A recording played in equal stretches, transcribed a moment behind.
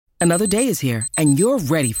Another day is here, and you're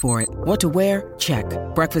ready for it. What to wear? Check.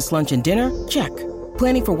 Breakfast, lunch, and dinner? Check.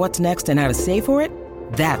 Planning for what's next and how to save for it?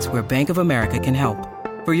 That's where Bank of America can help.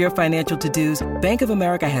 For your financial to-dos, Bank of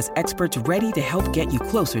America has experts ready to help get you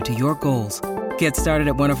closer to your goals. Get started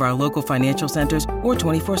at one of our local financial centers or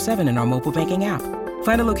 24/7 in our mobile banking app.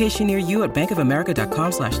 Find a location near you at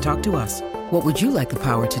bankofamerica.com/talktous. What would you like the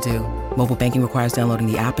power to do? Mobile banking requires downloading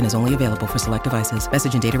the app and is only available for select devices.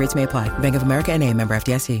 Message and data rates may apply. Bank of America N.A., member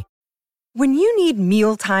FDIC. When you need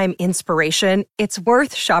mealtime inspiration, it's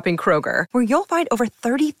worth shopping Kroger, where you'll find over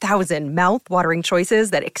 30,000 mouth-watering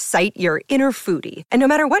choices that excite your inner foodie. And no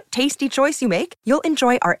matter what tasty choice you make, you'll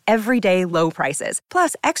enjoy our everyday low prices,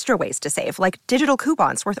 plus extra ways to save, like digital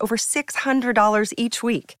coupons worth over $600 each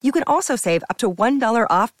week. You can also save up to $1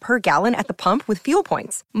 off per gallon at the pump with fuel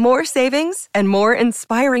points. More savings and more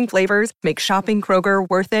inspiring flavors make shopping Kroger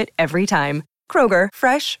worth it every time. Kroger,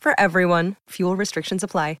 fresh for everyone. Fuel restrictions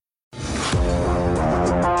apply.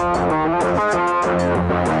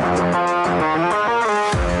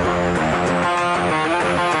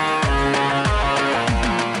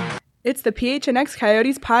 It's the PHNX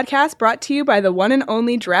Coyotes podcast, brought to you by the one and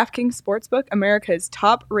only DraftKings Sportsbook, America's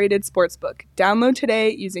top-rated sportsbook. Download today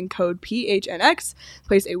using code PHNX.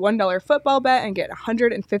 Place a $1 football bet and get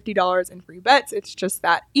 $150 in free bets. It's just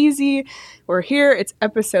that easy. We're here. It's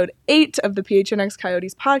episode 8 of the PHNX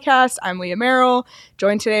Coyotes podcast. I'm Leah Merrill,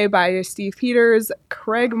 joined today by Steve Peters.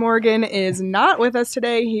 Craig Morgan is not with us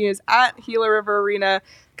today. He is at Gila River Arena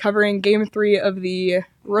covering Game 3 of the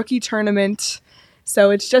rookie tournament.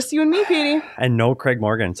 So it's just you and me, Petey. And no Craig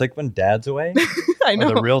Morgan. It's like when Dad's away. I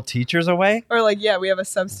know. Or the real teacher's away. Or we have a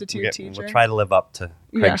substitute teacher. We'll try to live up to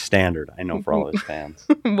Craig's standard. I know for all his fans.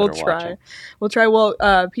 We'll try.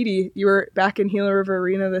 Well, Petey, you were back in Gila River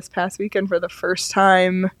Arena this past weekend for the first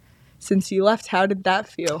time since you left. How did that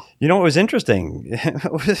feel? You know, it was interesting.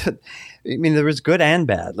 There was good and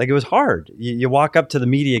bad. Like, it was hard. You walk up to the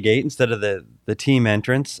media gate instead of the team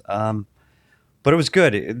entrance. But it was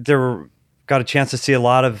good. Got a chance to see a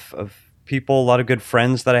lot of people, a lot of good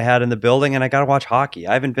friends that I had in the building, and I got to watch hockey.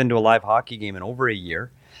 I haven't been to a live hockey game in over a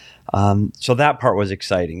year. So that part was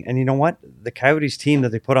exciting. And you know what? The Coyotes team that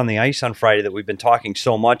they put on the ice on Friday, that we've been talking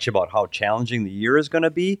so much about how challenging the year is going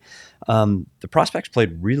to be, the prospects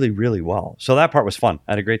played really, really well. So that part was fun.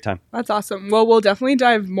 I had a great time. That's awesome. Well, we'll definitely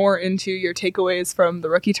dive more into your takeaways from the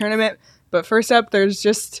rookie tournament. But first up, there's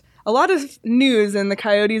just a lot of news in the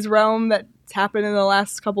Coyotes realm that's happened in the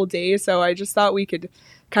last couple days, so I just thought we could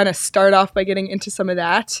kind of start off by getting into some of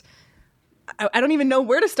that. I don't even know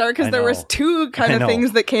where to start because there was two kind of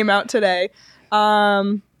things that came out today.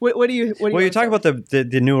 What do you talk about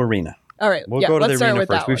the new arena. All right, we'll go to the arena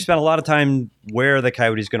first. We've spent a lot of time where the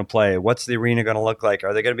Coyotes going to play. What's the arena going to look like?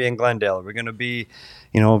 Are they going to be in Glendale? Are we going to be,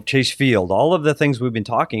 Chase Field? All of the things we've been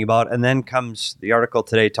talking about, and then comes the article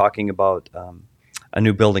today talking about a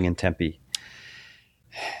new building in Tempe.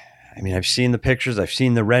 I've seen the pictures, I've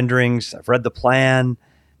seen the renderings, I've read the plan.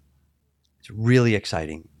 It's really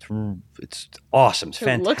exciting. It's awesome. It's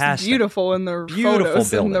fantastic. It looks beautiful in the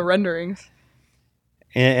photos and the renderings.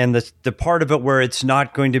 And the part of it where it's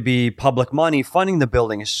not going to be public money funding the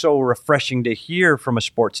building is so refreshing to hear from a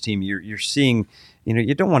sports team. You're seeing,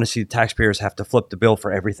 you don't want to see the taxpayers have to flip the bill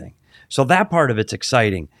for everything. So that part of it's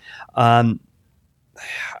exciting. I'm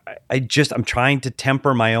trying to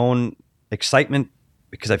temper my own excitement,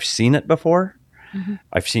 because I've seen it before. Mm-hmm.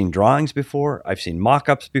 I've seen drawings before. I've seen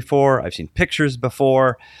mock-ups before. I've seen pictures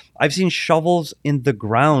before. I've seen shovels in the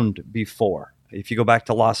ground before. If you go back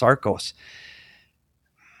to Los Arcos,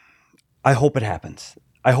 I hope it happens.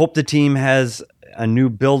 I hope the team has a new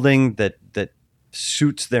building that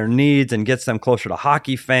suits their needs and gets them closer to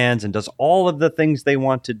hockey fans and does all of the things they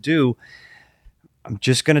want to do. I'm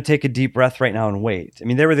just going to take a deep breath right now and wait.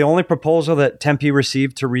 They were the only proposal that Tempe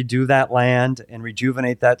received to redo that land and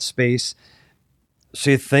rejuvenate that space.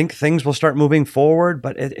 So you think things will start moving forward,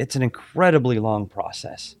 but it's an incredibly long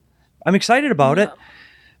process. I'm excited about it,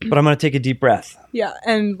 but I'm going to take a deep breath. Yeah,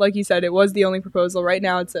 and like you said, it was the only proposal. Right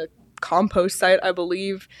now it's a compost site, I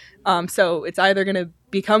believe. So it's either going to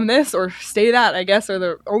become this or stay that, I guess, are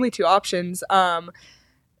the only two options.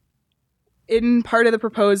 In part of the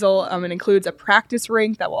proposal, it includes a practice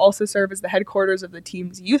rink that will also serve as the headquarters of the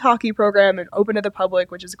team's youth hockey program and open to the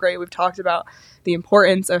public, which is great. We've talked about the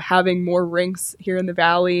importance of having more rinks here in the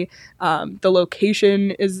Valley. The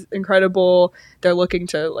location is incredible. They're looking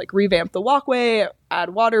to revamp the walkway, add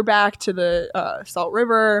water back to the Salt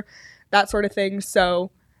River, that sort of thing.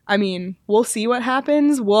 So, we'll see what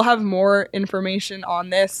happens. We'll have more information on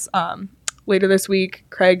this later this week.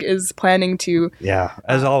 Craig is planning to... Yeah,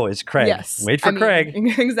 as always, Craig. Yes. Wait for Craig.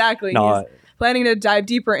 Exactly. No, planning to dive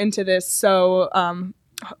deeper into this. So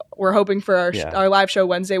we're hoping for our live show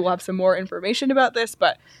Wednesday, we'll have some more information about this,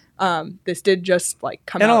 but this did just like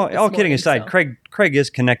come out. And all kidding aside, Craig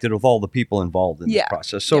is connected with all the people involved in this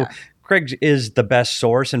process. So Craig is the best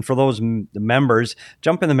source. And for those members,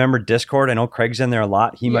 jump in the member Discord. I know Craig's in there a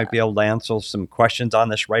lot. He might be able to answer some questions on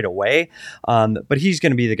this right away. But he's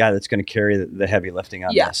going to be the guy that's going to carry the heavy lifting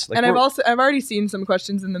on this. Like, and I've already seen some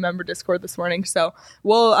questions in the member Discord this morning. So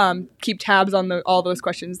we'll keep tabs on all those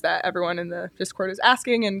questions that everyone in the Discord is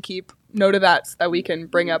asking and keep note of that so that we can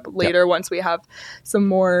bring up later once we have some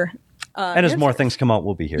more and as more things come out,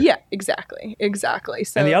 we'll be here. Yeah, exactly.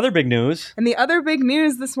 So, and the other big news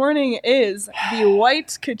this morning is the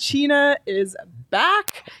white Kachina is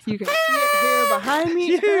back. You can see it here behind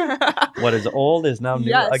me. What is old is now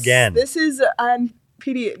new again. This is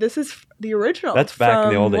PD. This is the original. That's back in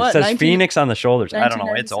the old days. It says Phoenix on the shoulders. I don't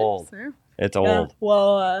know. It's old. Yeah. It's old.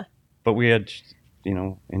 Well, but we had,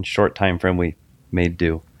 in short time frame, we made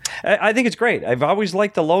do. I think it's great. I've always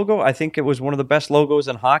liked the logo. I think it was one of the best logos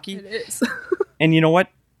in hockey. It is. And you know what?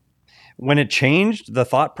 When it changed, the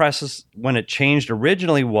thought process when it changed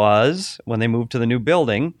originally was when they moved to the new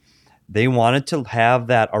building, they wanted to have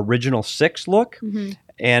that original 6 look. Mm-hmm.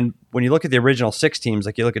 And when you look at the original 6 teams,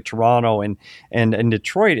 like you look at Toronto and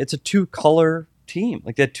Detroit, it's a 2-color team.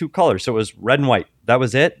 Like they had 2 colors. So it was red and white. That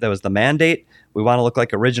was it. That was the mandate. We want to look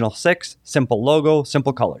like original 6, simple logo,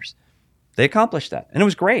 simple colors. They accomplished that, and it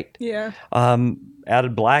was great. Yeah.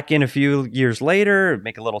 Added black in a few years later,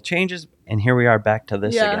 make a little changes, and here we are back to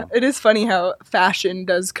this again. It is funny how fashion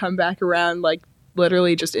does come back around, like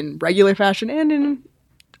literally just in regular fashion and in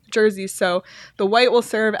jerseys. So the white will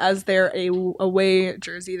serve as their away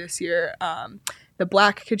jersey this year. The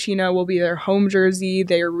black Kachina will be their home jersey.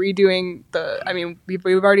 They're redoing we've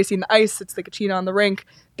already seen the ice. It's the Kachina on the rink.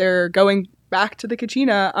 They're going back to the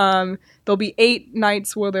Kachina. There'll be 8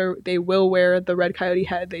 nights where they will wear the red coyote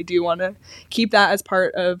head. They do want to keep that as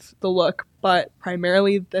part of the look, but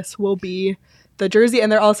primarily this will be the jersey,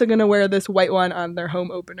 and they're also going to wear this white one on their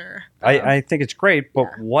home opener. I think it's great,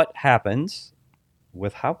 but what happens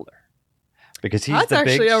with Howler? Because he's that's the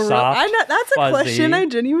big, soft, that's a fuzzy, question I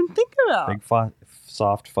didn't even think about. Big,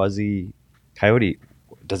 soft, fuzzy coyote.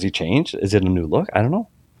 Does he change? Is it a new look? I don't know.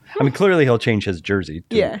 I mean, clearly he'll change his jersey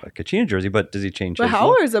to a Kachina jersey, but does he change his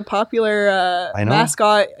Howler is a popular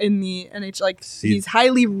mascot in the NHL. Like, he's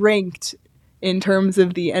highly ranked in terms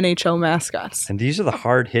of the NHL mascots. And these are the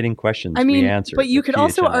hard-hitting questions we answer. But you could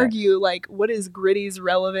also argue, like, what is Gritty's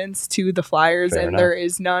relevance to the Flyers? Fair enough. There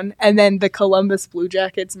is none. And then the Columbus Blue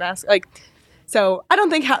Jackets mascot. Like, so I don't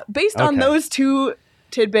think, based on those two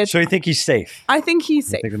tidbits. So you think he's safe? I think he's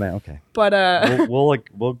safe. Okay. But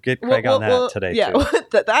we'll get Craig on that today. Yeah, too.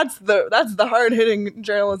 that's the hard hitting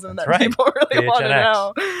journalism that people really want to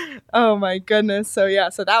know. Oh my goodness! So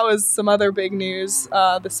that was some other big news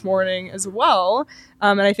this morning as well.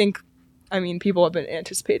 And I think, people have been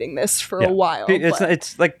anticipating this for a while.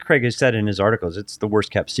 It's like Craig has said in his articles. It's the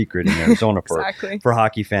worst kept secret in Arizona for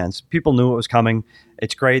hockey fans. People knew it was coming.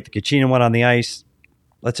 It's great. The Kachina went on the ice.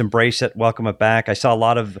 Let's embrace it, welcome it back. I saw a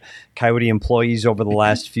lot of Coyote employees over the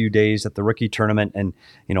last few days at the rookie tournament, and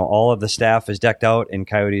all of the staff is decked out in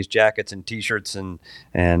Coyotes jackets and T-shirts and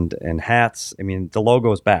hats. I mean, the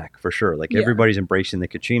logo is back for sure. Like everybody's embracing the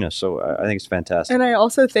Kachina, so I think it's fantastic. And I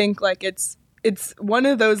also think like it's one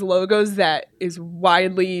of those logos that is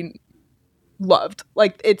widely loved.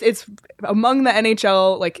 Like it's among the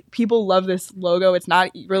NHL. Like people love this logo. It's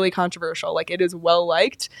not really controversial. Like it is well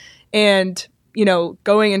liked, and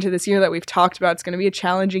going into this year that we've talked about, it's going to be a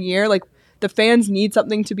challenging year. Like the fans need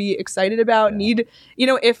something to be excited about.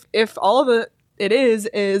 If all of it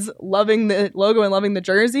is loving the logo and loving the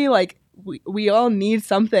jersey, like we all need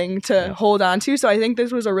something to hold on to. So I think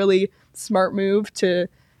this was a really smart move to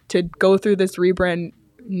go through this rebrand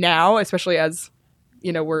now, especially as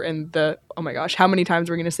we're in the, oh my gosh, how many times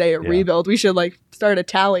we're going to say a rebuild? We should like start a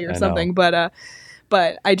tally or something. But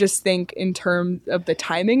I just think in terms of the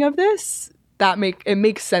timing of this, it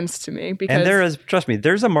makes sense to me. Because and trust me,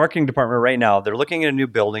 there's a marketing department right now. They're looking at a new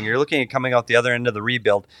building. You're looking at coming out the other end of the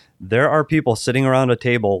rebuild. There are people sitting around a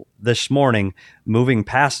table this morning moving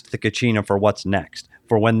past the Kachina for what's next,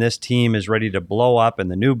 for when this team is ready to blow up in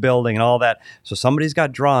the new building and all that. So somebody's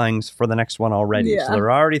got drawings for the next one already. So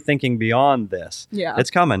they're already thinking beyond this. Yeah.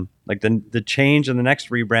 It's coming. Like the change and the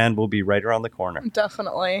next rebrand will be right around the corner.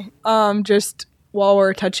 Definitely. Just while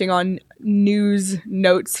we're touching on news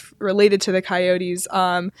notes related to the Coyotes,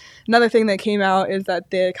 another thing that came out is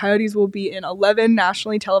that the Coyotes will be in 11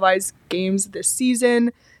 nationally televised games this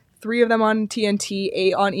season. 3 of them on TNT,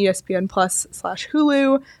 8 on ESPN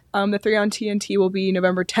Plus/Hulu. The 3 on TNT will be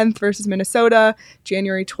November 10th versus Minnesota,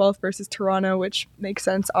 January 12th versus Toronto, which makes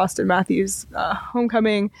sense. Austin Matthews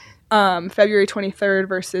homecoming. February 23rd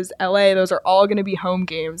versus LA. Those are all going to be home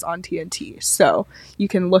games on TNT. So you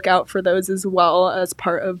can look out for those as well as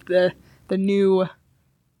part of the new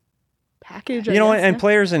package. And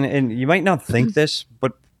players, and you might not think this,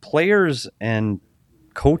 but players and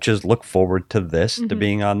coaches look forward to this, to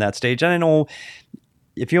being on that stage. And I know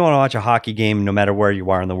if you want to watch a hockey game, no matter where you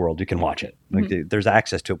are in the world, you can watch it. Like there's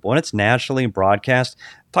access to it. But when it's nationally broadcast,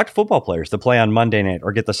 talk to football players that play on Monday night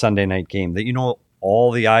or get the Sunday night game that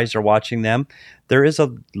all the eyes are watching them. There is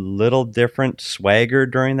a little different swagger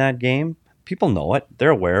during that game. People know it.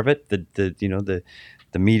 They're aware of it. The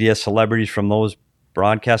media celebrities from those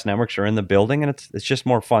broadcast networks are in the building, and it's just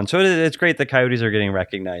more fun. So it's great that Coyotes are getting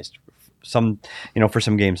recognized for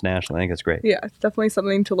some games nationally. I think it's great. Yeah, it's definitely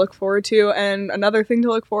something to look forward to. And another thing to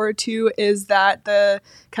look forward to is that the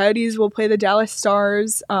Coyotes will play the Dallas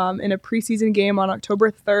Stars in a preseason game on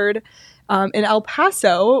October 3rd. In El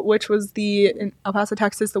Paso, which was in El Paso,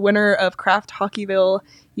 Texas, the winner of Kraft Hockeyville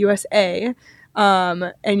USA.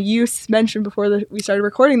 And you mentioned before we started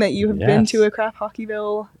recording that you have been to a Kraft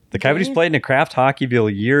Hockeyville. The Coyotes played in a Kraft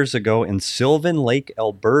Hockeyville years ago in Sylvan Lake,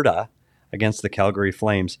 Alberta, against the Calgary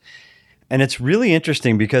Flames. And it's really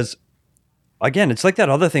interesting because, again, it's like that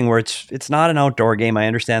other thing where it's not an outdoor game. I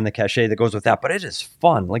understand the cachet that goes with that, but it is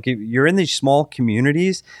fun. Like you're in these small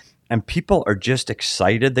communities, and people are just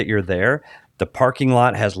excited that you're there. The parking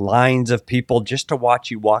lot has lines of people just to watch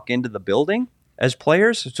you walk into the building as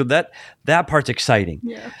players. So that part's exciting.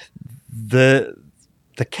 Yeah. The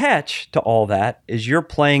catch to all that is you're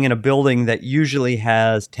playing in a building that usually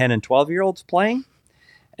has 10 and 12-year-olds playing,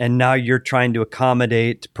 and now you're trying to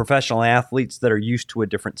accommodate professional athletes that are used to a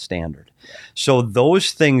different standard. So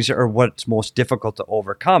those things are what's most difficult to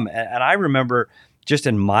overcome. And I remember just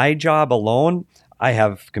in my job alone, I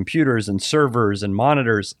have computers and servers and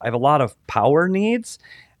monitors. I have a lot of power needs,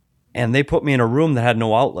 and they put me in a room that had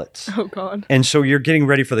no outlets. Oh, God. And so you're getting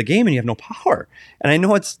ready for the game and you have no power. And I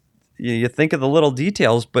know you think of the little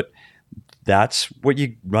details, but that's what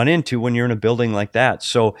you run into when you're in a building like that.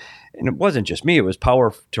 So, and it wasn't just me, it was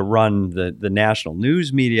power to run the national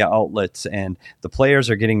news media outlets, and the players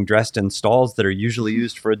are getting dressed in stalls that are usually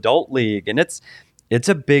used for adult league. And it's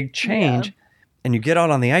a big change. Yeah. And you get out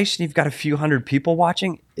on the ice and you've got a few hundred people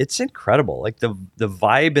watching. It's incredible. Like the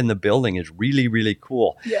vibe in the building is really, really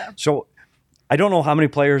cool. Yeah. So I don't know how many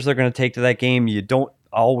players they're going to take to that game. You don't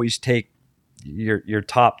always take your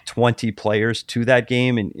top 20 players to that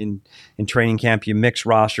game in training camp. You mix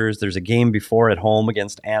rosters. There's a game before at home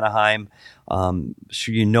against Anaheim.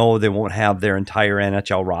 So they won't have their entire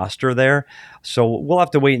NHL roster there. So we'll have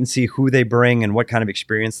to wait and see who they bring and what kind of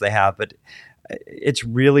experience they have. But it's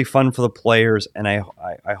really fun for the players, and I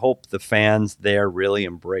hope the fans there really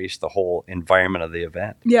embrace the whole environment of the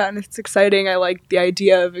event. Yeah, and it's exciting. I like the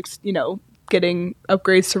idea of getting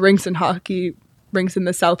upgrades to rinks and hockey rinks in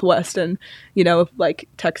the Southwest, and like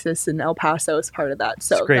Texas and El Paso is part of that.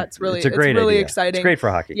 So that's really it's really exciting. It's great for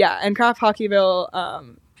hockey. Yeah, and Kraft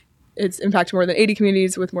Hockeyville, it's impacted more than 80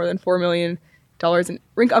 communities with more than $4 million in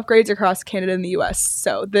rink upgrades across Canada and the U.S.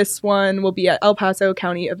 So this one will be at El Paso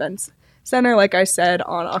County Events Center, like I said,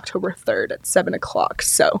 on October 3rd at 7:00.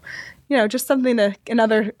 So, just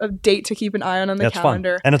another date to keep an eye on the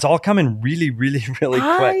calendar. Fun. And it's all coming really, really, really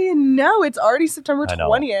quick. I know. It's already September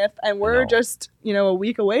 20th, and we're just, a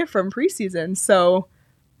week away from preseason. So,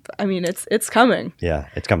 I mean, it's coming. Yeah,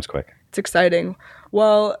 it comes quick. It's exciting.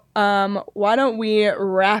 Well, why don't we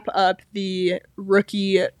wrap up the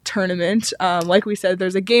rookie tournament? Like we said,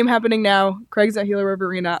 there's a game happening now. Craig's at Gila River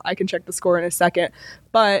Arena. I can check the score in a second.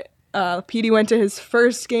 But Petey went to his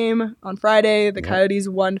first game on Friday. The Coyotes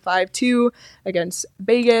won 5-2 against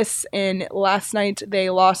Vegas, and last night they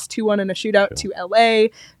lost 2-1 in a shootout to LA.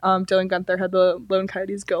 Dylan Guenther had the lone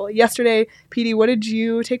Coyotes goal yesterday. Petey, what did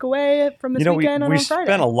you take away from this weekend on Friday? We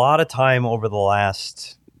spent a lot of time over the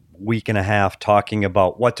last week and a half talking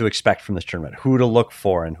about what to expect from this tournament, who to look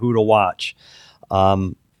for and who to watch.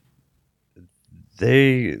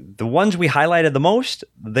 The ones we highlighted the most,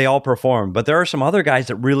 they all performed. But there are some other guys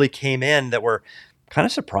that really came in that were kind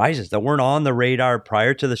of surprises, that weren't on the radar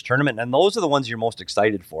prior to this tournament. And those are the ones you're most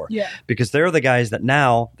excited for. Yeah. Because they're the guys that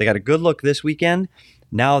now, they got a good look this weekend.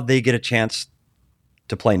 Now they get a chance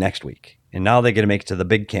to play next week. And now they get to make it to the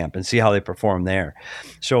big camp and see how they perform there.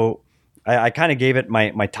 So I kind of gave it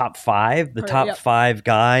my top five, top five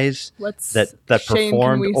guys that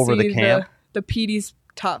performed over the camp. The Petey's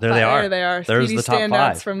top there five. They are. There's the top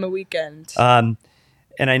standouts from the weekend. And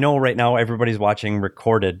I know right now everybody's watching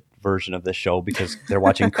recorded version of this show because they're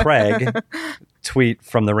watching Craig tweet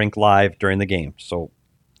from the rink live during the game. So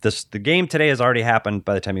the game today has already happened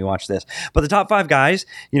by the time you watch this. But the top 5 guys,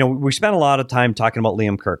 we spent a lot of time talking about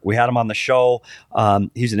Liam Kirk. We had him on the show.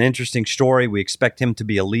 He's an interesting story. We expect him to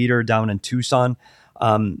be a leader down in Tucson,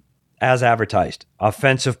 as advertised.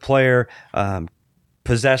 Offensive player,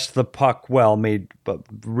 possessed the puck well, made a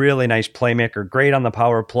really nice playmaker, great on the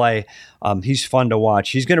power play. He's fun to watch.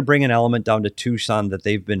 He's going to bring an element down to Tucson that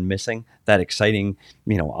they've been missing, that exciting,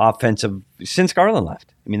 offensive, since Garland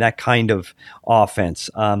left. I mean, that kind of offense.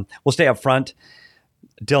 We'll stay up front.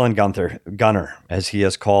 Dylan Gunner, as he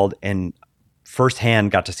is called, and firsthand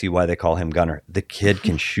got to see why they call him Gunner. The kid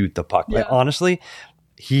can shoot the puck. Yeah. Like, honestly,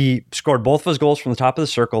 he scored both of his goals from the top of the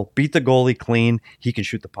circle, beat the goalie clean. He can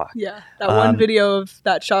shoot the puck. Yeah, that one video of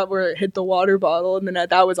that shot where it hit the water bottle in the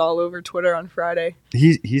net, that was all over Twitter on Friday.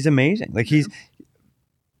 He's amazing. Like,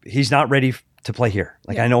 he's not ready to play here.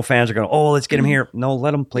 Like, I know fans are going, oh, let's get him here. No,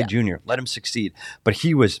 let him play junior. Let him succeed. But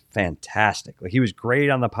he was fantastic. Like, he was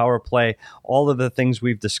great on the power play. All of the things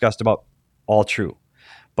we've discussed about, all true.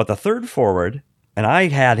 But the third forward, and I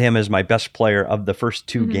had him as my best player of the first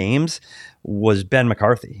 2 games, was Ben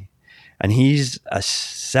McCarthy. And he's a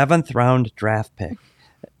 7th round draft pick.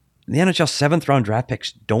 The NHL 7th round draft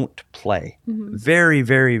picks don't play. Very,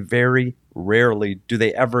 very, very rarely do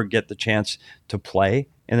they ever get the chance to play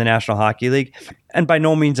in the National Hockey League. And by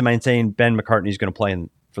no means am I saying Ben McCartney is going to play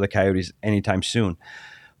for the Coyotes anytime soon.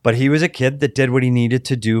 But he was a kid that did what he needed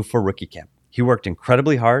to do for rookie camp. He worked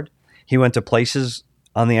incredibly hard. He went to places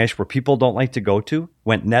on the ice where people don't like to go to,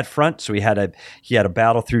 went net front. So he had a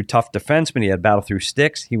battle through tough defensemen. He had a battle through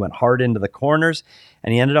sticks. He went hard into the corners,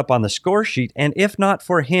 and he ended up on the score sheet. And if not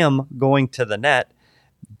for him going to the net,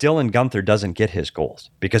 Dylan Guenther doesn't get his goals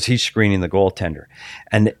because he's screening the goaltender.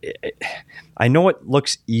 And I know it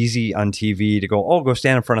looks easy on TV to go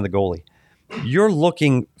stand in front of the goalie. You're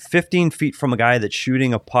looking 15 feet from a guy that's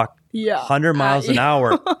shooting a puck 100 miles an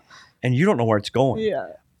hour, and you don't know where it's going. Yeah.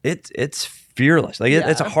 It's fearless. Like,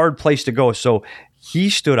 it's a hard place to go. So he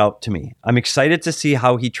stood out to me. I'm excited to see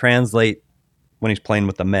how he translate when he's playing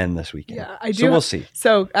with the men this weekend. Yeah, I do. So we'll see.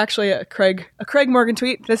 So actually, a Craig Morgan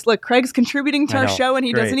tweet. Craig's contributing to our show, and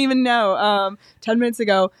he doesn't even know. 10 minutes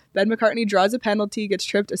ago, Ben McCartney draws a penalty, gets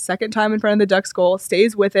tripped a second time in front of the Ducks goal,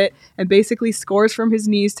 stays with it, and basically scores from his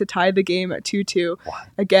knees to tie the game at 2-2. Wow.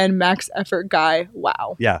 Again, max effort guy.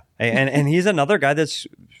 Wow. Yeah, and he's another guy that's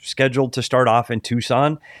scheduled to start off in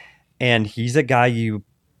Tucson, and he's a guy you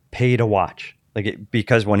pay to watch.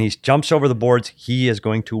 Because when he jumps over the boards, he is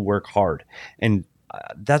going to work hard. And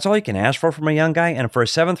that's all you can ask for from a young guy. And for a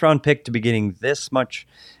 7th round pick to be getting this much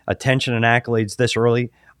attention and accolades this early,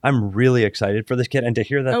 I'm really excited for this kid. And to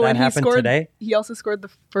hear that happened today. He also scored the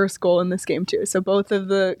first goal in this game, too. So both of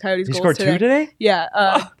the Coyotes goals scored 2 today?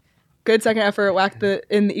 Yeah. Good second effort, whacked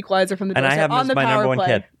in the equalizer from the doorstep. And I have him as my number 1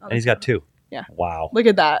 kid. And he's got 2. Yeah. Wow. Look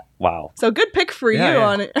at that. Wow. So good pick for you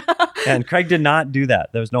on it. And Craig did not do that.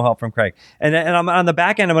 There was no help from Craig. And I'm on the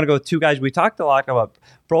back end, I'm going to go with 2 guys. We talked a lot about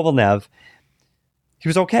Provolnev. He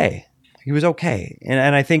was okay.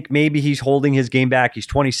 And I think maybe he's holding his game back. He's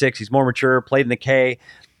 26. He's more mature, played in the K.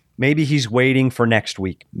 Maybe he's waiting for next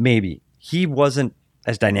week. Maybe. He wasn't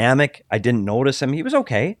as dynamic. I didn't notice him. He was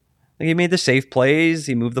okay. He made the safe plays.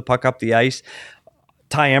 He moved the puck up the ice.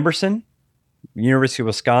 Ty Emberson, University of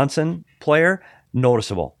Wisconsin player,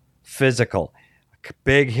 noticeable, physical,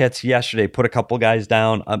 big hits yesterday, put a couple guys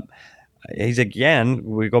down. He's again,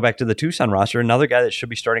 we go back to the Tucson roster, another guy that should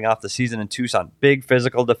be starting off the season in Tucson, big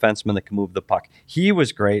physical defenseman that can move the puck. He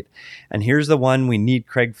was great. And here's the one we need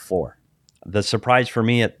Craig for. The surprise for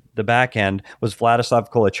me at the back end was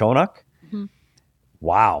Vladislav Kolichonok.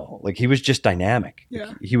 Wow. Like, he was just dynamic.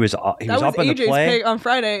 Yeah. He was up in the play. AJ's pick on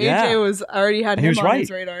Friday. AJ was already had him on his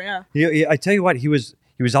radar. Yeah. I tell you what, he was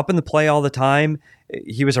up in the play all the time.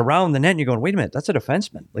 He was around the net and you're going, wait a minute, that's a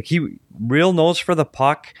defenseman. Like, he real nose for the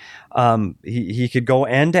puck. He could go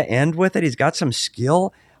end to end with it. He's got some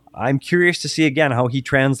skill. I'm curious to see again how he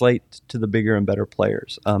translates to the bigger and better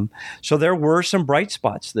players. So there were some bright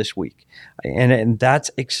spots this week, and that's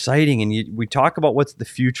exciting. And we talk about what's the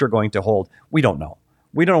future going to hold. We don't know.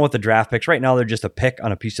 We don't know what the draft picks. Right now, they're just a pick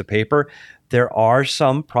on a piece of paper. There are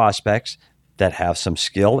some prospects that have some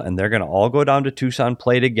skill, and they're going to all go down to Tucson,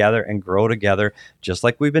 play together, and grow together, just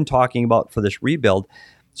like we've been talking about for this rebuild.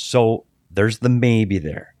 So there's the maybe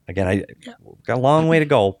there. Again, got a long way to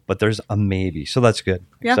go, but there's a maybe. So that's good.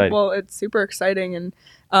 Yeah, exciting. Well, it's super exciting. And,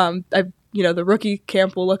 the rookie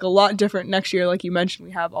camp will look a lot different next year. Like you mentioned,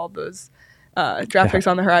 we have all those draft picks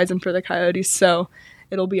on the horizon for the Coyotes. So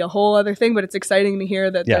it'll be a whole other thing, but it's exciting to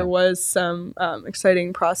hear that Yeah. there was some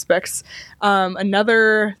exciting prospects.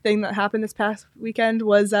 Another thing that happened this past weekend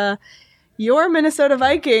was your Minnesota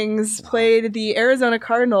Vikings played the Arizona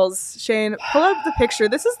Cardinals. Shane, pull up the picture.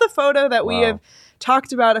 This is the photo that we Wow. have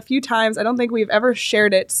talked about a few times. I don't think we've ever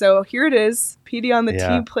shared it. So here it is. PD on the Yeah.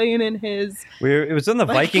 team playing in his It was when the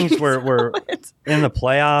Vikings were helmet. in the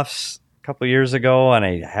playoffs a couple of years ago, and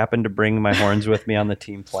I happened to bring my horns with me on the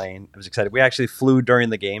team plane. I was excited. We actually flew during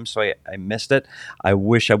the game, so I missed it. I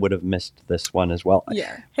wish I would have missed this one as well.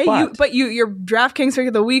 Yeah. Hey, But- your DraftKings pick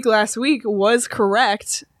of the week last week was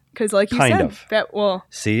correct because, like you Kind said, of.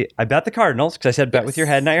 See, I bet the Cardinals because I said bet with your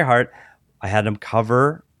head, not your heart. I had them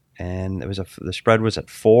cover, and the spread was at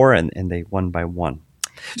 4, and they won by 1.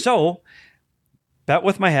 So, bet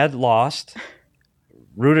with my head, lost,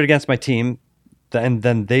 rooted against my team, and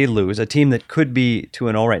then they lose. A team that could be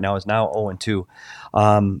 2-0 right now is now 0-2.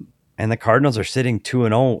 And the Cardinals are sitting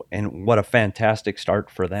 2-0, and what a fantastic start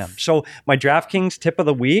for them. So, my DraftKings tip of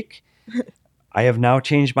the week, I have now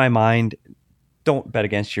changed my mind. Don't bet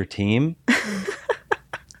against your team.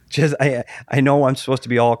 Just I know I'm supposed to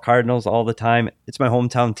be all Cardinals all the time. It's my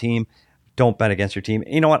hometown team. Don't bet against your team.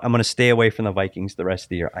 You know what? I'm going to stay away from the Vikings the rest of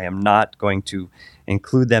the year. I am not going to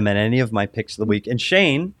include them in any of my picks of the week. And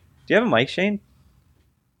Shane, do you have a mic, Shane?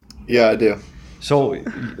 Yeah, I do. So,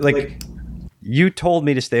 you told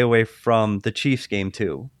me to stay away from the Chiefs game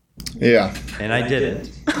too, Yeah. and I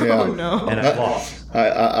didn't, Yeah. Oh, no. and I lost.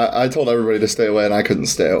 I told everybody to stay away, and I couldn't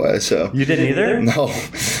stay away. So You didn't either? no.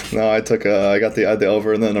 I took I got the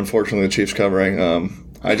over, and then unfortunately the Chiefs covering.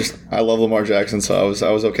 I love Lamar Jackson, so I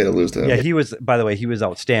was okay to lose to him. Yeah, he was. By the way, he was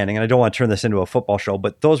outstanding, and I don't want to turn this into a football show,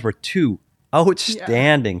 but those were 2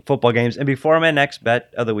 outstanding football games. And before my next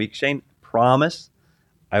bet of the week, Shane, promise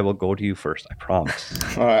I will go to you first. I promise.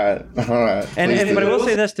 All right. And Please do. but I will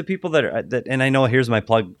say this to people that and I know here's my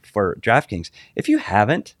plug for DraftKings. If you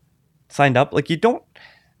haven't signed up, I put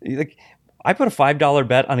a $5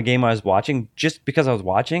 bet on a game I was watching just because I was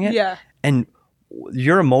watching it. Yeah. And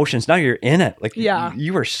your emotions, now you're in it. Yeah.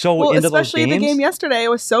 You were so Well, into those especially games. the game yesterday, it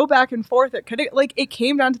was so back and forth. It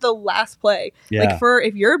came down to the last play. Yeah.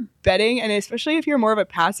 If you're betting, and especially if you're more of a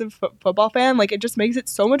passive football fan, it just makes it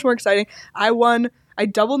so much more exciting. I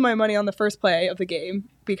doubled my money on the first play of the game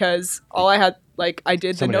because all I had, I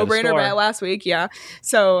did Somebody had the to no-brainer score. bet last week. Yeah.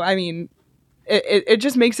 So, I mean, it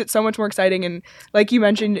just makes it so much more exciting. And like you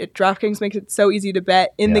mentioned, DraftKings makes it so easy to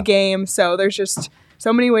bet in the game. So there's just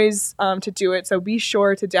so many ways to do it. So be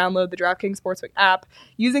sure to download the DraftKings Sportsbook app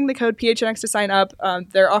using the code PHNX to sign up.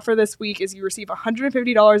 Their offer this week is you receive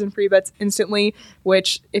 $150 in free bets instantly,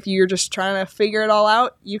 which if you're just trying to figure it all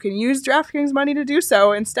out, you can use DraftKings money to do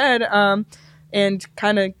so instead and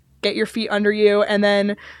kind of get your feet under you. And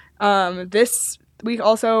then this week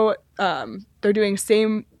also, they're doing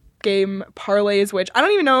same game parlays, which I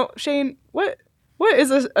don't even know, Shane, what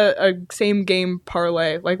is a same game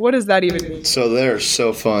parlay? What does that even mean? So they're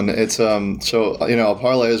so fun. It's a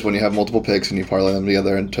parlay is when you have multiple picks and you parlay them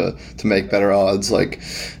together and to make better odds.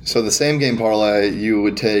 So the same game parlay, you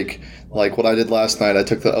would take what I did last night. I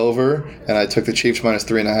took the over and I took the Chiefs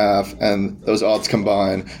 -3.5, and those odds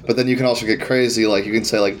combine. But then you can also get crazy. You can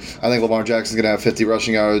say I think Lamar Jackson's gonna have 50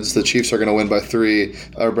 rushing yards. The Chiefs are gonna win by 3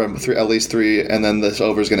 or by at least 3, and then this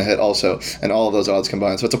over is gonna hit also, and all of those odds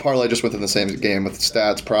combine. So it's a parlay just within the same game with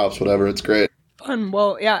stats, props, whatever. It's great. Fun.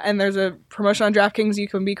 Well, yeah, and there's a promotion on DraftKings. You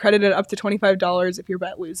can be credited up to $25 if your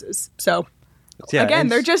bet loses. So Yeah, again,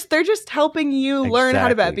 it's- they're just helping you learn how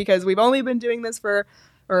to bet Exactly. because we've only been doing this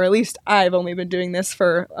or at least I've only been doing this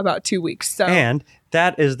for about 2 weeks. So And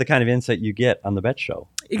that is the kind of insight you get on the Bet Show.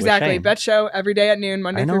 with exactly, Shane. Bet Show every day at noon,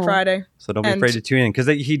 Monday I through know. Friday. So don't be And- afraid to tune in because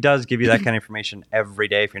he does give you that kind of information every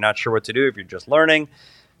day. If you're not sure what to do, if you're just learning,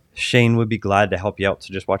 Shane would be glad to help you out.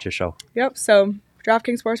 So just watch his show. Yep. So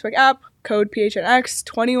DraftKings Sportsbook app, code PHNX,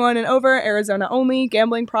 21 and over, Arizona only.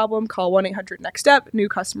 Gambling problem, call 1-800-NEXT-STEP. New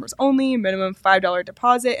customers only. Minimum $5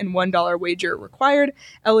 deposit and $1 wager required.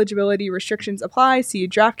 Eligibility restrictions apply. See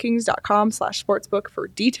DraftKings.com/sportsbook for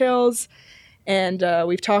details. And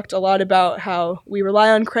we've talked a lot about how we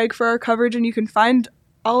rely on Craig for our coverage, and you can find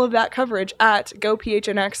all of that coverage at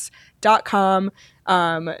gophnx.com.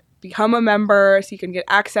 Become a member so you can get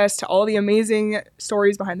access to all the amazing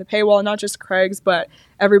stories behind the paywall, not just Craig's, but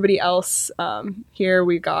everybody else. Here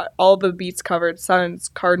we got all the beats covered: Suns,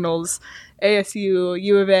 Cardinals, ASU,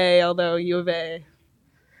 U of A, although U of A,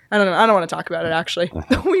 I don't know. I don't want to talk about it, actually.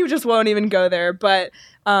 We just won't even go there. But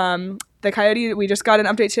the Coyote, we just got an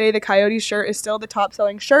update today. The Coyote shirt is still the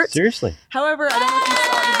top-selling shirt. Seriously. However, I don't know if you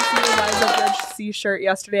saw, did you see the Rise of Judge C shirt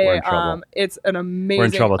yesterday? We're in trouble. It's an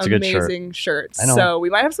amazing, Trouble. It's a good shirt. amazing shirt. I know. So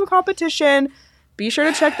we might have some competition. be sure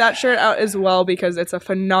to check that shirt out as well because it's a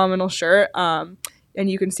phenomenal shirt. And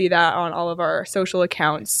you can see that on all of our social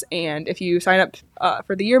accounts. And if you sign up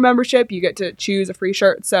for the year membership, you get to choose a free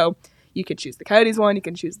shirt. So you could choose the Coyotes one. You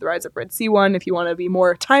can choose the Rise Up Red Sea one if you want to be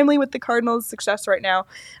more timely with the Cardinals' success right now.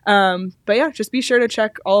 But yeah, just be sure to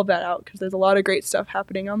check all of that out because there's a lot of great stuff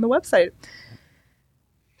happening on the website.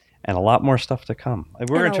 And a lot more stuff to come.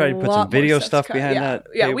 We're going to try to put some video stuff behind that.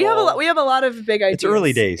 Yeah, we have a lot of big ideas. It's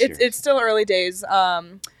early days. It's still early days.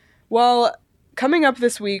 Well, coming up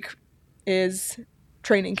this week is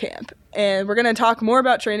training camp, and we're going to talk more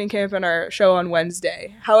about training camp in our show on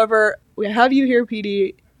Wednesday. However, we have you here,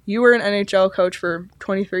 PD. You were an NHL coach for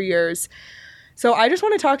 23 years. So I just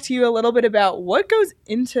want to talk to you a little bit about what goes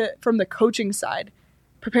into, from the coaching side,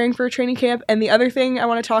 preparing for a training camp. And the other thing I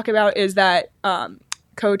want to talk about is that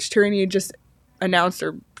Coach Tourigny just announced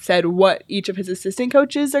or said what each of his assistant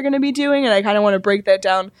coaches are going to be doing, and I kind of want to break that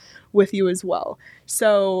down with you as well.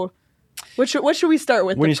 So what should we start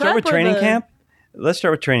with? When you start with training camp, let's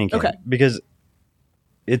start with training camp. Okay. Because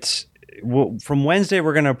from Wednesday,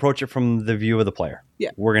 we're going to approach it from the view of the player. Yeah.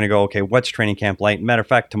 We're going to go, okay, what's training camp like? Matter of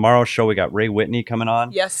fact, tomorrow's show, we got Ray Whitney coming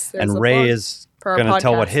on. Yes. And Ray is going to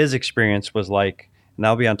tell what his experience was like. And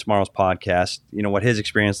that'll be on tomorrow's podcast. You know, what his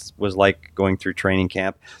experience was like going through training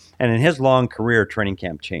camp. And in his long career, training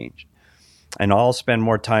camp changed. And I'll spend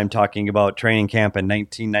more time talking about training camp in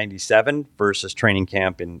 1997 versus training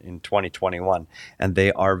camp in 2021. And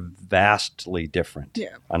they are vastly different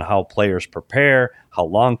on how players prepare, how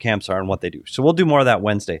long camps are, and what they do. So we'll do more of that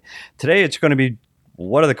Wednesday. Today, it's going to be,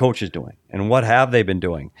 what are the coaches doing? And what have they been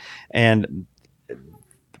doing? And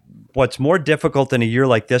what's more difficult in a year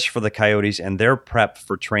like this for the Coyotes and their prep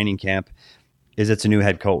for training camp is it's a new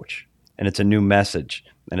head coach, and it's a new message,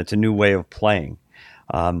 and it's a new way of playing.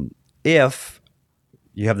 If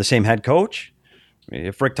you have the same head coach,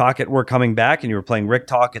 if Rick Tocchet were coming back and you were playing Rick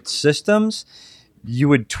Tocchet's systems, you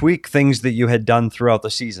would tweak things that you had done throughout the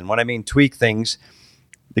season. When I mean tweak things,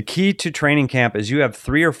 the key to training camp is you have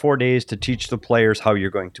 3 or 4 days to teach the players how you're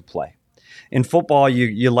going to play. In football,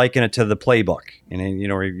 you liken it to the playbook. And, you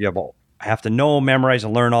know, you have to know, memorize,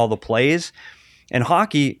 and learn all the plays. In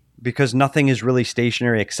hockey, because nothing is really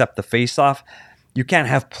stationary except the face-off, you can't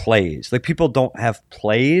have plays. Like, people don't have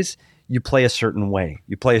plays. You play a certain way.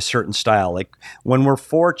 You play a certain style. Like, when we're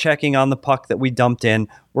forechecking on the puck that we dumped in,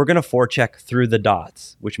 we're going to forecheck through the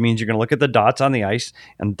dots, which means you're going to look at the dots on the ice,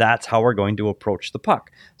 and that's how we're going to approach the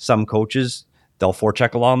puck. Some coaches, they'll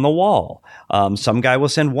forecheck along the wall. Some guy will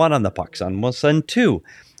send 1 on the puck. Some will send 2.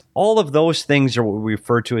 All of those things are what we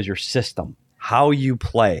refer to as your system, how you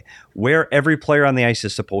play, where every player on the ice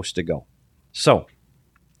is supposed to go. So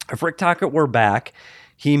if Rick Tocchet were back,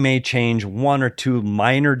 he may change 1 or 2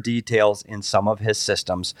 minor details in some of his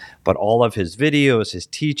systems, but all of his videos, his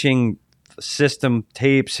teaching system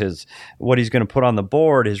tapes, what he's going to put on the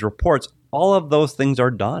board, his reports, all of those things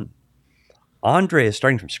are done. Andre is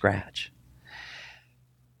starting from scratch.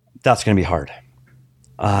 That's going to be hard.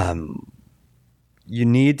 You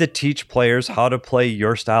need to teach players how to play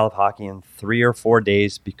your style of hockey in 3 or 4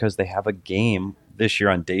 days because they have a game this year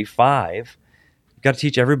on day 5. You've got to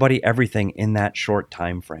teach everybody everything in that short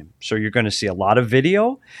time frame. So you're going to see a lot of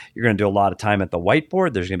video. You're going to do a lot of time at the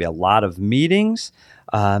whiteboard. There's going to be a lot of meetings.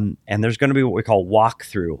 And there's going to be what we call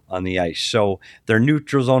walkthrough on the ice. So their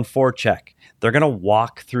neutral zone forecheck. They're going to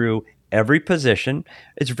walk through every position.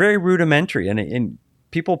 It's very rudimentary. And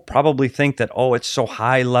people probably think that, oh, it's so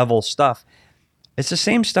high level stuff. It's the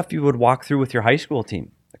same stuff you would walk through with your high school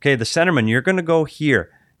team. Okay, the centerman, you're going to go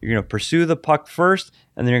here. You're going to pursue the puck first,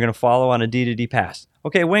 and then you're going to follow on a D-to-D pass.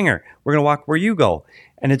 Okay, winger, we're going to walk where you go.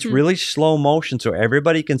 And it's really slow motion so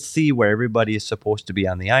everybody can see where everybody is supposed to be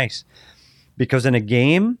on the ice. Because in a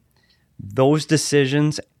game, those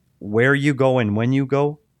decisions, where you go and when you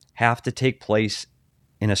go, have to take place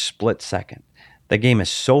in a split second. The game is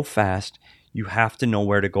so fast, you have to know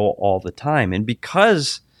where to go all the time. And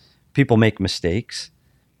because people make mistakes,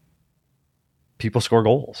 people score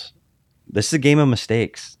goals. This is a game of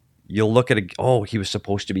mistakes. You'll look at he was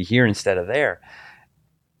supposed to be here instead of there.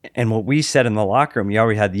 And what we said in the locker room, you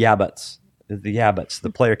already had the yabbits. The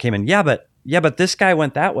player came in, but this guy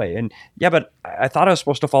went that way. And but I thought I was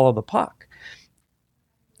supposed to follow the puck.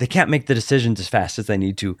 They can't make the decisions as fast as they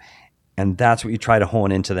need to. And that's what you try to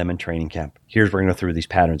hone into them in training camp. We're going to go through these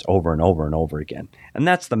patterns over and over and over again. And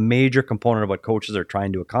that's the major component of what coaches are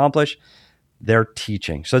trying to accomplish. They're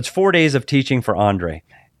teaching. So it's 4 days of teaching for Andre.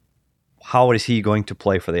 How is he going to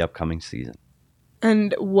play for the upcoming season?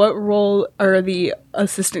 And what role are the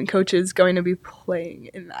assistant coaches going to be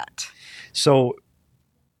playing in that? So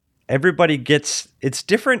everybody gets, it's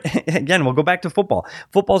different. Again, we'll go back to football.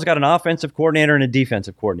 Football's got an offensive coordinator and a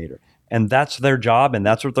defensive coordinator, and that's their job, and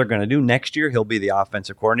that's what they're going to do. Next year, he'll be the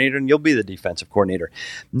offensive coordinator, and you'll be the defensive coordinator.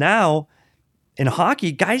 Now, in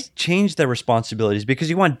hockey, guys change their responsibilities because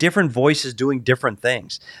you want different voices doing different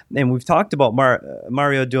things. And we've talked about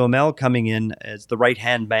Mario Duhamel coming in as the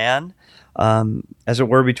right-hand man, as it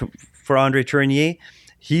were, for Andre Tourigny.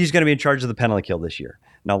 He's going to be in charge of the penalty kill this year.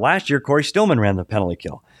 Now, last year, Corey Stillman ran the penalty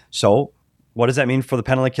kill. So what does that mean for the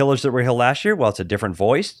penalty killers that were here last year? Well, it's a different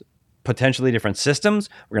voice, potentially different systems.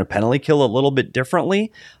 We're going to penalty kill a little bit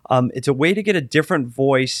differently. It's a way to get a different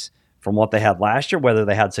voice from what they had last year, whether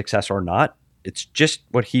they had success or not. It's just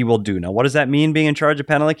what he will do. Now, what does that mean, being in charge of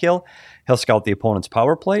penalty kill? He'll scout the opponent's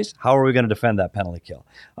power plays. How are we going to defend that penalty kill?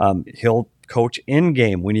 He'll coach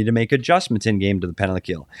in-game. We need to make adjustments in-game to the penalty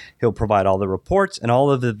kill. He'll provide all the reports and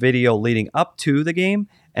all of the video leading up to the game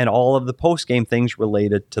and all of the post-game things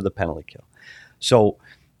related to the penalty kill. So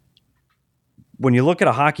when you look at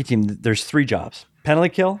a hockey team, there's 3 jobs. Penalty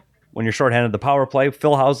kill, when you're shorthanded, the power play.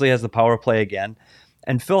 Phil Housley has the power play again.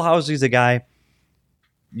 And Phil Housley's a guy,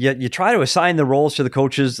 you try to assign the roles to the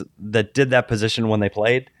coaches that did that position when they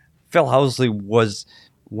played. Phil Housley was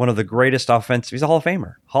one of the greatest offensive. He's a Hall of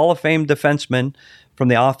Famer, Hall of Fame defenseman from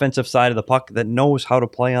the offensive side of the puck that knows how to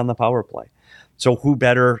play on the power play. So who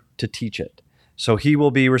better to teach it? So he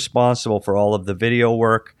will be responsible for all of the video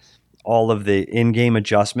work, all of the in-game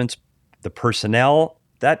adjustments, the personnel.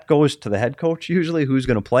 That goes to the head coach usually, who's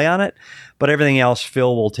going to play on it. But everything else,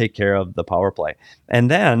 Phil will take care of the power play. And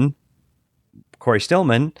then Corey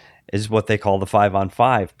Stillman is what they call the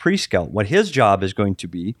 5-on-5 pre-scout. What his job is going to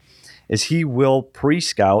be is he will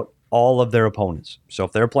pre-scout all of their opponents. So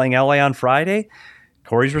if they're playing LA on Friday,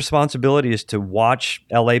 Corey's responsibility is to watch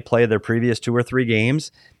LA play their previous 2 or 3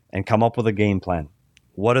 games and come up with a game plan.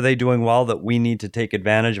 What are they doing well that we need to take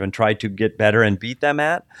advantage of and try to get better and beat them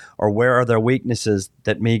at? Or where are their weaknesses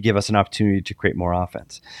that may give us an opportunity to create more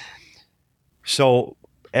offense? So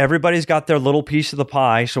everybody's got their little piece of the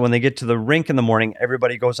pie. So when they get to the rink in the morning,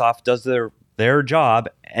 everybody goes off, does their job,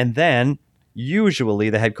 and then usually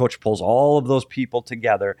the head coach pulls all of those people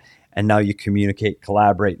together, and now you communicate,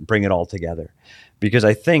 collaborate, and bring it all together. Because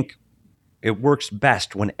I think it works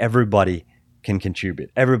best when everybody can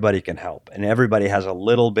contribute, everybody can help, and everybody has a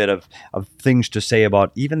little bit of things to say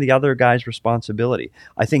about even the other guy's responsibility.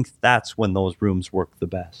 I think that's when those rooms work the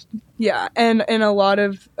best. Yeah, and a lot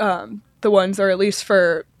of the ones, or at least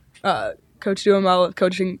for Coach Duhamel,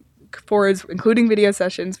 coaching forwards, including video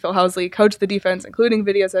sessions. Phil Housley coached the defense, including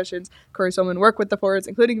video sessions. Corey Stillman worked with the forwards,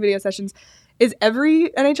 including video sessions. Is every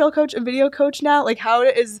NHL coach a video coach now? Like, how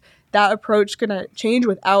is that approach going to change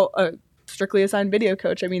without a strictly assigned video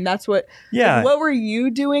coach? I mean, that's what. Yeah. Like, what were you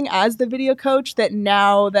doing as the video coach that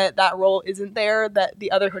now that role isn't there, that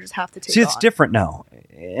the other coaches have to take? See, it's different now.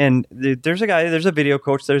 And there's a video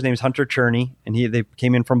coach there. His name's Hunter Cherney, and they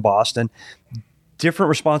came in from Boston. Different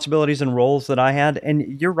responsibilities and roles that I had.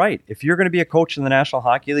 And you're right. If you're going to be a coach in the National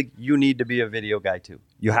Hockey League, you need to be a video guy too.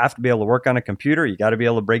 You have to be able to work on a computer. You got to be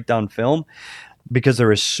able to break down film, because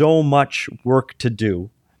there is so much work to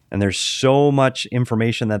do. And there's so much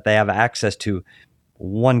information that they have access to.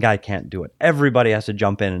 One guy can't do it. Everybody has to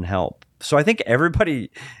jump in and help. So I think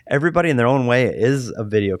everybody in their own way is a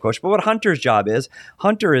video coach. But what Hunter's job is,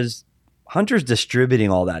 Hunter's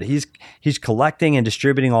distributing all that. He's collecting and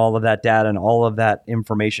distributing all of that data and all of that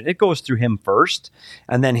information. It goes through him first,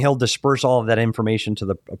 and then he'll disperse all of that information to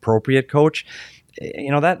the appropriate coach.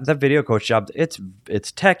 You know, that video coach job, it's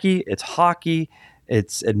techie, it's hockey,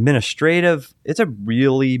 it's administrative. It's a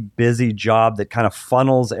really busy job that kind of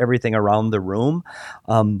funnels everything around the room.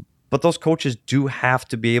 But those coaches do have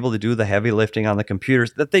to be able to do the heavy lifting on the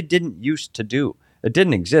computers that they didn't used to do. It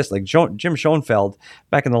didn't exist. Like Jim Schoenfeld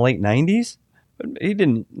back in the late 90s, he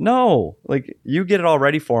didn't know. Like, you get it all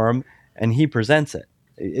ready for him and he presents it.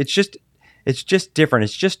 It's just different.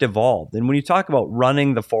 It's just evolved. And when you talk about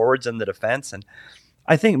running the forwards and the defense, and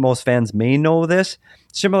I think most fans may know this,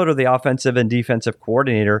 similar to the offensive and defensive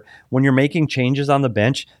coordinator, when you're making changes on the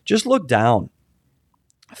bench, just look down.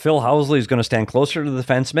 Phil Housley is going to stand closer to the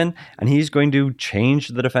defenseman, and he's going to change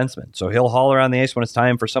the defenseman. So he'll holler on the ice when it's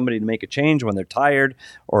time for somebody to make a change, when they're tired,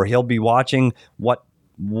 or he'll be watching what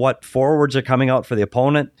forwards are coming out for the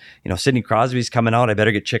opponent. You know, Sidney Crosby's coming out, I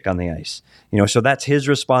better get Chick on the ice. You know, so that's his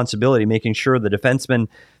responsibility, making sure the defensemen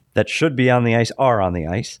that should be on the ice are on the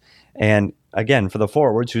ice. And again, for the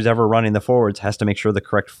forwards, who's ever running the forwards has to make sure the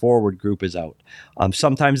correct forward group is out.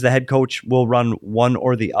 Sometimes the head coach will run one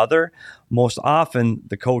or the other. Most often,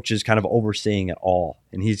 the coach is kind of overseeing it all,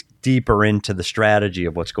 and he's deeper into the strategy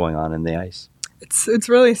of what's going on in the ice. It's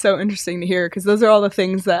really so interesting to hear, because those are all the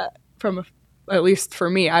things that at least for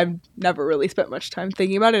me, I've never really spent much time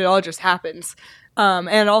thinking about it. It all just happens.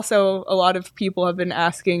 And also a lot of people have been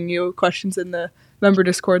asking you questions in the member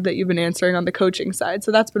Discord that you've been answering on the coaching side.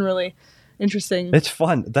 So that's been really interesting. It's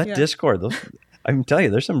fun. That Discord, I'm telling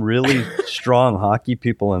you, there's some really strong hockey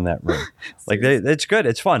people in that room. Like it's good.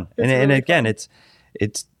 It's fun. And really again, fun.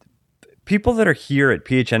 it's people that are here at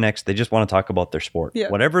PHNX, they just want to talk about their sport. Yeah.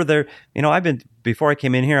 Whatever they're, before I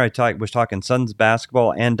came in here, was talking Suns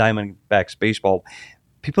basketball and Diamondbacks baseball.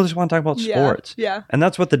 People just want to talk about sports. Yeah. And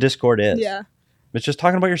that's what the Discord is. Yeah. It's just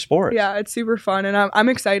talking about your sport. Yeah, it's super fun. And I'm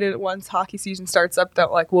excited once hockey season starts up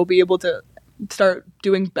that like we'll be able to start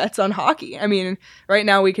doing bets on hockey. I mean, right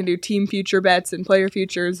now we can do team future bets and player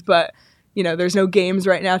futures, but there's no games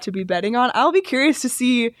right now to be betting on. I'll be curious to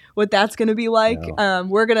see what that's going to be like. Yeah.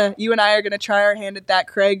 You and I are going to try our hand at that.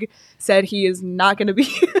 Craig said he is not going to be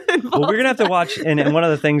involved. Well, we're going to have to watch, and one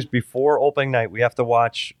of the things before opening night, we have to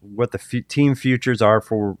watch what the team futures are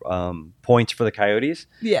for points for the Coyotes.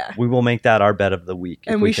 Yeah. We will make that our bet of the week.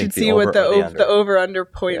 And we should see what the over-under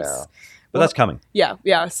points. Yeah. But that's coming.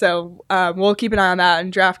 Yeah. So we'll keep an eye on that.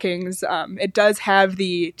 And DraftKings, it does have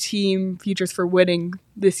the team futures for winning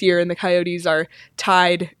this year, and the Coyotes are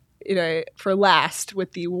tied for last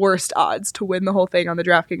with the worst odds to win the whole thing on the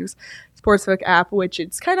DraftKings Sportsbook app, which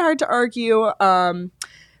it's kind of hard to argue.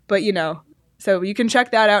 But so you can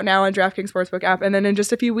check that out now on DraftKings Sportsbook app, and then in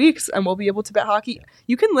just a few weeks, and we'll be able to bet hockey.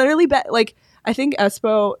 You can literally bet. Like I think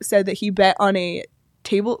Espo said that he bet on a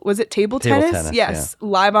table tennis? Yes, yeah.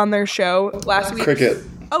 Live on their show last week. Cricket.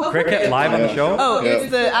 Oh, Cricket live on the show? Oh, it's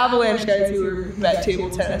the Avalanche guys who bet table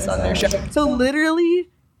tennis on their show. So literally,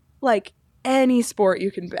 like any sport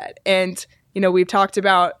you can bet. And, we've talked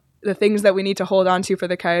about the things that we need to hold on to for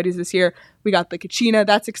the Coyotes this year. We got the Kachina.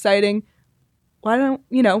 That's exciting. Why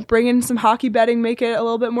don't, bring in some hockey betting, make it a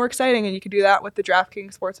little bit more exciting. And you can do that with the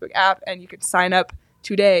DraftKings Sportsbook app, and you can sign up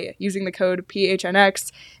today using the code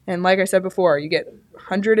PHNX. And like I said before, you get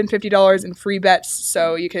 $150 in free bets.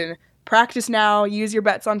 So you can practice now, use your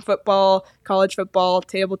bets on football, college football,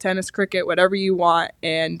 table tennis, cricket, whatever you want.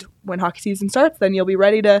 And when hockey season starts, then you'll be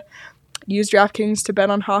ready to use DraftKings to bet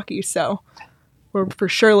on hockey. So we're for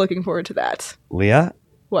sure looking forward to that. Leah?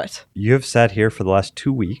 What? You have sat here for the last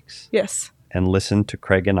 2 weeks. Yes. And listened to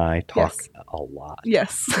Craig and I talk a lot.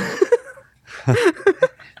 Yes.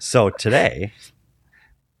 So today,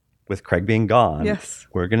 with Craig being gone,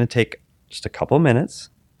 we're going to take just a couple of minutes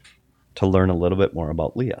to learn a little bit more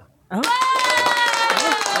about Leah. Oh.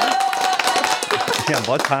 Yeah,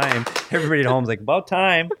 about time. Everybody at home's like, about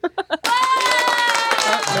time.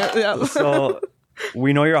 So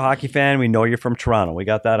we know you're a hockey fan. We know you're from Toronto. We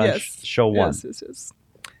got that on show one. Yes.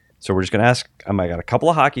 So we're just going to ask, I got a couple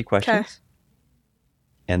of hockey questions.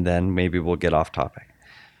 And then maybe we'll get off topic.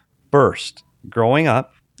 First, growing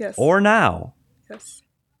up or now,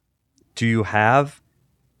 do you have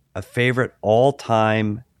a favorite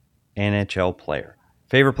all-time NHL player?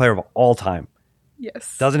 Favorite player of all time?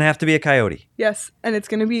 Yes. Doesn't have to be a Coyote. Yes, and it's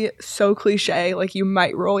going to be so cliche, like you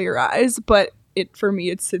might roll your eyes, but for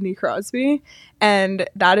me, it's Sidney Crosby. And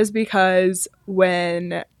that is because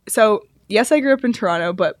yes, I grew up in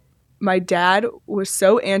Toronto, but my dad was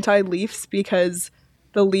so anti-Leafs because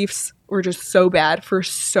the Leafs were just so bad for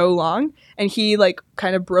so long, and he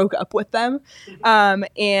kind of broke up with them.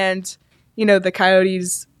 And the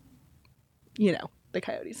Coyotes, the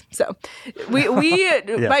Coyotes. So we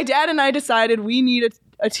my dad and I decided we needed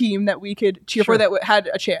a team that we could cheer for that had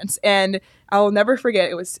a chance. And I'll never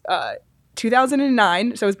forget, it was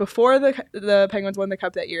 2009, so it was before the Penguins won the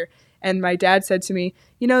Cup that year. And my dad said to me,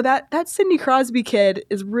 that Sidney Crosby kid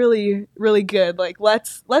is really, really good. Like,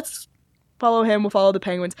 let's follow him. We'll follow the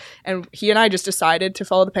Penguins. And he and I just decided to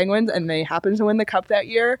follow the Penguins, and they happened to win the Cup that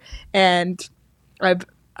year. And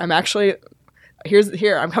I'm actually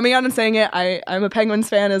I'm coming out and saying it. I'm a Penguins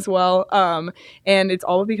fan as well. And it's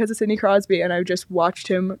all because of Sidney Crosby. And I've just watched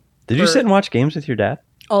him. Did you sit and watch games with your dad?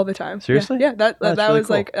 All the time. Seriously? Yeah. That really was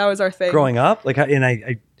cool. that was our thing. Growing up?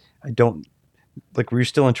 I don't, were you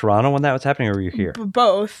still in Toronto when that was happening, or were you here?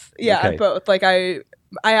 Both. Yeah, okay. Both.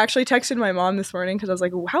 I actually texted my mom this morning because I was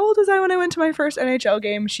like, how old was I when I went to my first NHL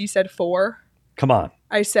game? She said 4. Come on.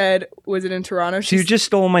 I said, was it in Toronto? So you just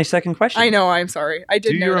stole my second question. I know. I'm sorry. I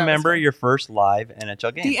didn't know. Do you remember your first live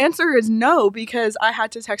NHL game? The answer is no, because I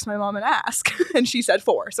had to text my mom and ask, and she said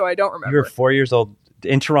 4, so I don't remember. You were 4 years old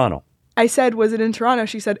in Toronto. I said, was it in Toronto?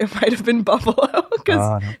 She said it might have been Buffalo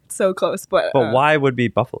because no. it's so close. But why would be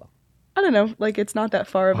Buffalo? I don't know. It's not that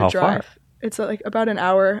far of a drive. Far? It's about an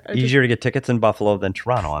hour. Easier to get tickets in Buffalo than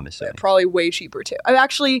Toronto, I'm assuming. Probably way cheaper too. I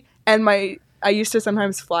actually, and my I used to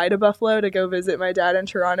sometimes fly to Buffalo to go visit my dad in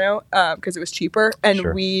Toronto because it was cheaper. And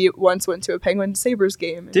Sure. we once went to a Penguins Sabres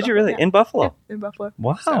game. Did you really? Yeah. In Buffalo? Yeah, in Buffalo.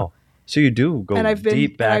 Wow. So you do go And I've been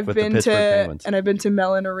deep back with the Pittsburgh Penguins. And I've been to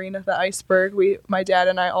Mellon Arena, the Iceberg. My dad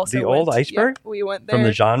and I also The went. old Iceberg? Yep, we went there. From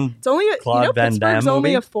the Jean It's only Claude Van Damme Pittsburgh's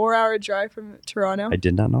only movie? a 4-hour drive from Toronto. I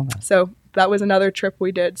did not know that. So that was another trip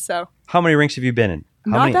we did. So How many rinks have you been in?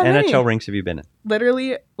 How Not many that many. NHL rinks have you been in?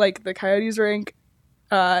 literally, like the Coyotes rink.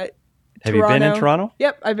 Have you been in Toronto?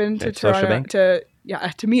 Yep, I've been to Okay, Toronto.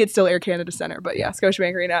 Scotiabank? To me, it's still Air Canada Center, but yeah,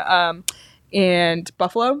 Scotiabank Arena, and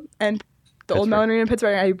Buffalo and the old Pittsburgh. Mellon Arena in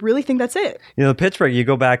Pittsburgh. I really think that's it. You know, Pittsburgh, you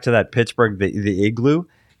go back to that Pittsburgh, the igloo,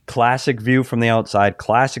 classic view from the outside,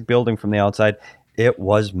 classic building from the outside. It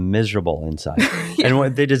was miserable inside. And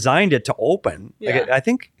when they designed it to open, like, Yeah. I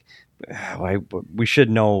think we should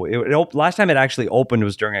know. Last time it actually opened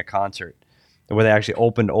was during a concert where they actually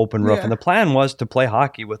opened open roof. Yeah. And the plan was to play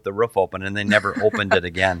hockey with the roof open, and they never opened it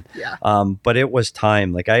again. Yeah. But it was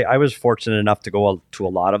time. Like I was fortunate enough to go to a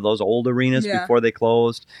lot of those old arenas Yeah. before they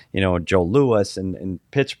closed, Joe Louis and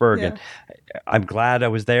Pittsburgh. Yeah. And I'm glad I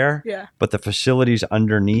was there. Yeah. But the facilities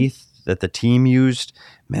underneath that the team used,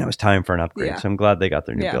 man, it was time for an upgrade. Yeah. So I'm glad they got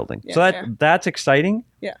their new Yeah. building. Yeah, So yeah. that's exciting.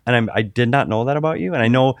 Yeah. And I did not know that about you. And I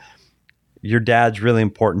know your dad's really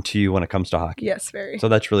important to you when it comes to hockey. Yes, very. So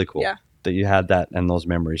that's really cool Yeah. that you had that and those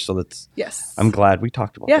memories. So Yes. I'm glad we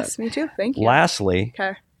talked about Yes, that. me too. Thank you. Lastly,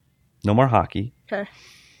 Okay. no more hockey. Okay.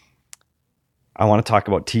 I want to talk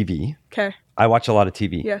about TV. Okay. I watch a lot of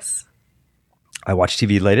TV. Yes. I watch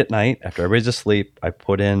TV late at night after everybody's asleep. I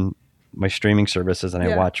put in my streaming services and I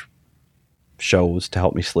Yeah. watch shows to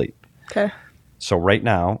help me sleep. Okay. So right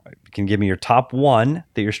now, you can give me your top one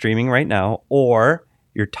that you're streaming right now, or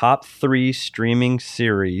your top 3 streaming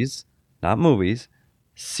series, not movies,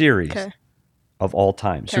 series Okay. of all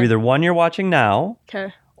time. So Okay. either one you're watching now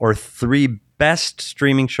Okay. or 3 best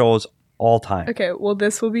streaming shows all time. Okay. Well,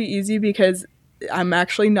 this will be easy because I'm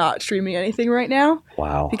actually not streaming anything right now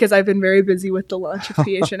Wow. because I've been very busy with the launch of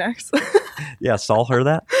PHNX. Yeah, Saul heard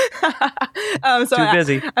that? So Too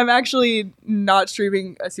busy. I'm actually not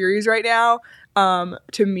streaming a series right now.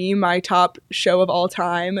 To me, my top show of all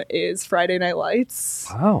time is Friday Night Lights.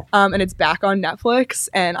 Wow. And it's back on Netflix,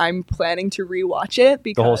 and I'm planning to rewatch it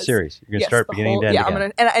because The whole series. You're going to start the beginning to end yeah, again.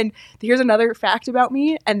 I'm gonna. And here's another fact about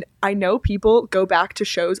me, and I know people go back to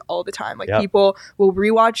shows all the time. Like Yep. people will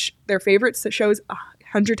rewatch their favorite shows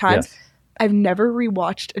 100 times. Yes. I've never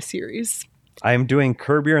rewatched a series. I am doing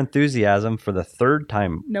Curb Your Enthusiasm for the 3rd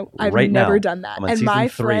time. No, I've right never now. done that. I'm on And my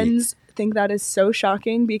season 3. friends think that is so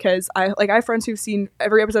shocking because I have friends who've seen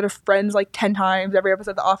every episode of Friends like 10 times, every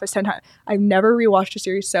episode of The Office 10 times. I've never rewatched a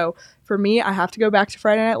series. So for me, I have to go back to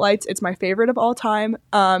Friday Night Lights. It's my favorite of all time.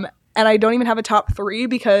 And I don't even have a top 3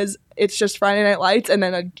 because it's just Friday Night Lights and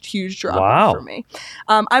then a huge drop Wow. for me.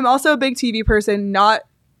 I'm also a big TV person, not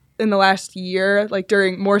in the last year, like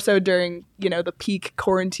more so during, the peak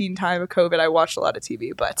quarantine time of COVID, I watched a lot of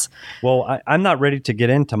TV, but Well, I'm not ready to get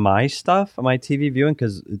into my stuff, my TV viewing,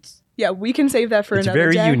 because it's yeah, we can save that for another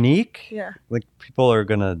very day. unique. Yeah. Like people are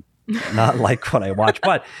gonna not like what I watch,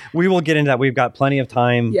 but we will get into that. We've got plenty of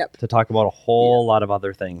time Yep. to talk about a whole lot of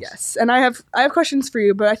other things. Yes, and I have questions for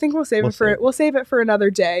you, but I think we'll save it for another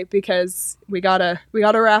day because we gotta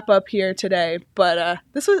wrap up here today. But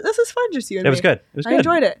this was fun, just you and me. It was good. It was I good.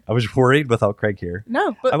 enjoyed it. I was worried without Craig here.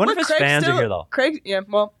 No, but I wonder look, if his Craig's fans are still- here, though. Craig, yeah,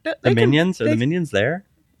 well, The Minions? Are the Minions there?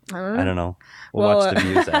 I I don't know. We'll Well, watch the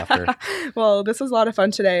views after. Well, this was a lot of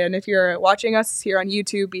fun today, and if you're watching us here on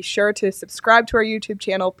YouTube, be sure to subscribe to our YouTube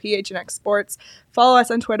channel, PHNX Sports. Follow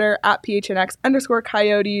us on Twitter at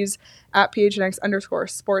PHNX_Coyotes, at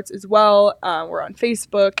PHNX_Sports as well. We're on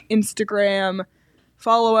Facebook, Instagram.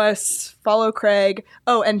 Follow us. Follow Craig.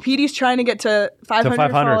 Oh, and Petey's trying to get to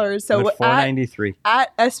 500 followers. So I'm at 493.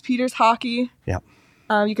 at S Peters Hockey. Yeah.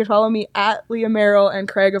 You can follow me at Leah Merrill and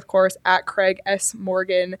Craig, of course, at Craig S.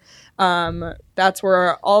 Morgan. That's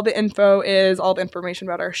where all the info is, all the information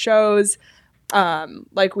about our shows.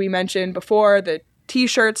 Like we mentioned before, the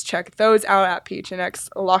t-shirts, check those out at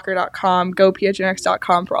phnxlocker.com. Go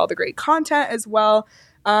phnx.com for all the great content as well.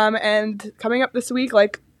 And coming up this week,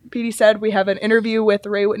 like Petey said, we have an interview with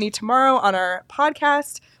Ray Whitney tomorrow on our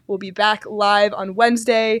podcast. We'll be back live on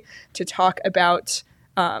Wednesday to talk about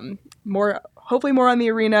hopefully more on the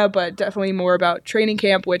arena, but definitely more about training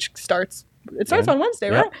camp, which starts on Wednesday,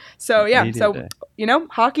 Yep. right? So yeah, Media so day.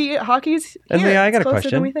 hockey's here. And Leah, I It's got a closer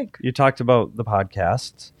question. than we think. You talked about the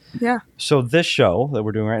podcasts. Yeah, So this show that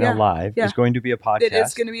we're doing right Yeah, now live yeah. is going to be a podcast. it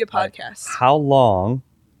is going to be a podcast. How long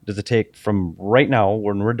does it take from right now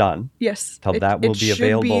when we're done? Yes, Till that will be should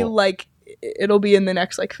available. Be like it'll be in the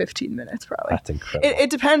next like 15 minutes probably. That's incredible. It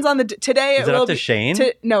depends on today. Is it up to Shane?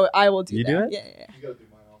 No, I will do you that. do it? Yeah. You gotta do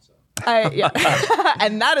mine also. Yeah.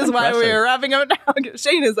 And that is why we are wrapping up now.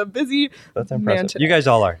 Shane is a busy That's man impressive. today. You guys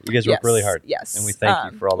all are. You guys work really hard. Yes. And we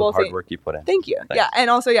thank you for all the hard work you put in. Thank you. Thanks. Yeah. And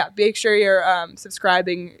also, make sure you're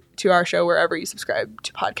subscribing to our show wherever you subscribe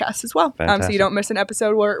to podcasts as well. So you don't miss an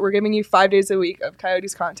episode. We're giving you 5 days a week of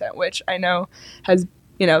Coyotes content, which I know has,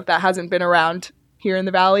 that hasn't been around here in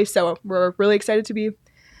the Valley. So we're really excited to be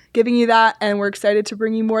giving you that, and we're excited to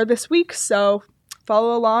bring you more this week. So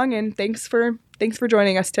follow along, and thanks for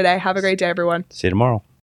joining us today. Have a great day, everyone. See you tomorrow.